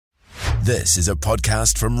This is a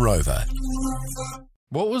podcast from Rover.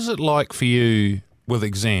 What was it like for you with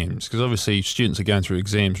exams? Because obviously students are going through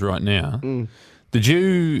exams right now. Did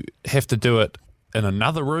you have to do it in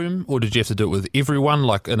another room, or did you have to do it with everyone,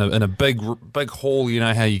 like in a big hall? You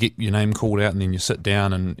know how you get your name called out and then you sit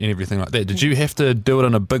down and everything like that. Did you have to do it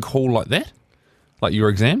in a big hall like that, like your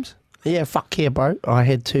exams? Yeah, fuck yeah, bro. I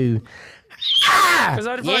had to. Because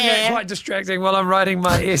I'd find that quite distracting while I'm writing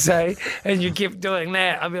my essay, and you kept doing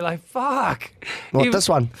that. I'd be like, "Fuck!" What, this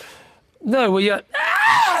one? No, well, you're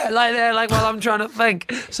like that, like while I'm trying to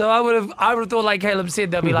think. So I would have thought, like Caleb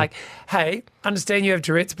said, they'll be like, "Hey, understand you have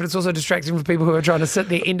Tourette's, but it's also distracting for people who are trying to sit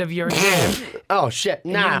the end of your exam." Oh shit!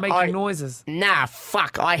 And Nah, you're making noises. Nah,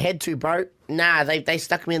 fuck! I had to, bro. Nah, they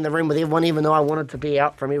stuck me in the room with everyone, even though I wanted to be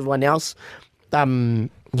out from everyone else.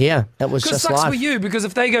 Yeah, that was just sucks life. for you, because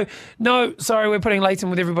if they go, "No, sorry, we're putting Leighton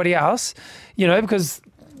with everybody else," because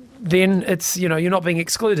then it's, you're not being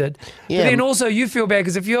excluded. Yeah. But then also you feel bad,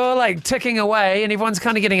 because if you're like ticking away and everyone's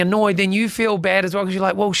kind of getting annoyed, then you feel bad as well, because you're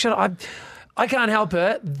like, well, shit, I can't help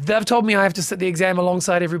it. They've told me I have to sit the exam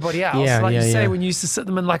alongside everybody else. Yeah, like yeah, you say, yeah. when you used to sit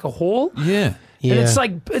them in like a hall. Yeah. Yeah.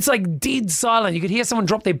 And it's like dead silent. You could hear someone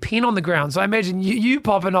drop their pen on the ground. So I imagine you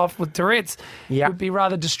popping off with Tourette's would be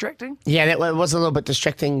rather distracting. Yeah, that was a little bit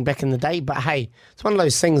distracting back in the day, but hey, it's one of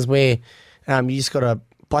those things where you just got to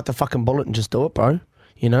bite the fucking bullet and just do it, bro.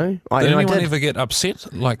 Did anyone ever get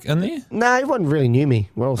upset, like, in there? No, everyone really knew me.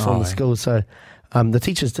 We're all from the school, so the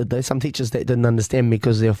teachers did, though. Some teachers that didn't understand me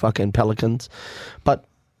because they're fucking pelicans. But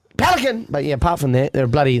yeah, apart from that, they're a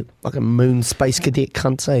bloody like a moon space cadet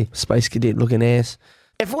cunts, eh? Space cadet looking ass.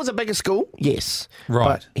 If it was a bigger school, yes. Right.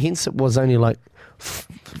 But hence it was only like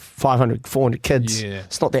 500, 400 kids. Yeah.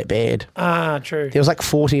 It's not that bad. Ah, true. There was like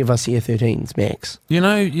 40 of us year 13s max. You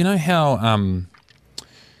know how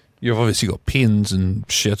you've obviously got pens and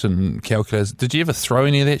shit and calculators. Did you ever throw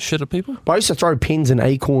any of that shit at people? But I used to throw pens and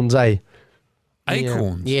acorns, eh?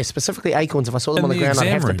 Acorns? Yeah, specifically acorns. If I saw them In on the the ground, I'd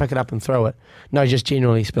exam have to room? pick it up and throw it. No, just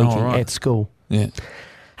generally speaking, right. at school. Yeah.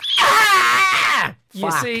 You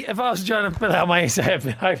Fuck. see, if I was trying to fill out my essay, I'd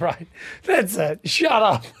be like, right, that's it. Shut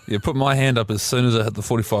up. Yeah, put my hand up as soon as I hit the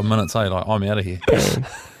 45 minutes, hey, like, I'm out of here.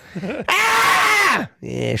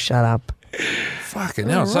 Yeah, shut up. Fucking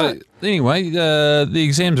hell. So, anyway, the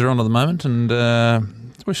exams are on at the moment, and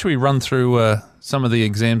should we run through some of the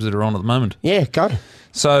exams that are on at the moment? Yeah, go.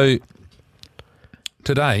 So,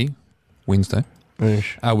 today, Wednesday,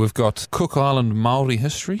 we've got Cook Island Māori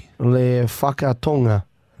history Le whakatonga.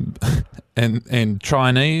 and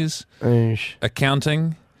Chinese, Ish.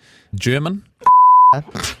 accounting, German.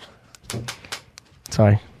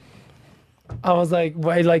 Sorry. I was like,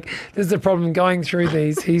 wait, like, there's the problem going through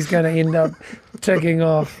these. He's going to end up ticking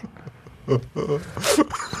off.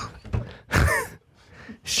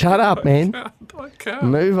 Shut up, man. I can't.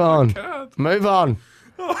 Move on. Move on.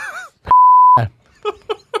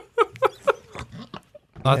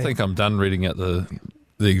 I think I'm done reading out the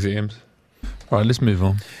exams. All right, let's move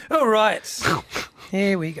on. All right.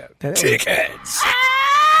 Here we go. Tickets.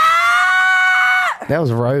 That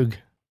was rogue.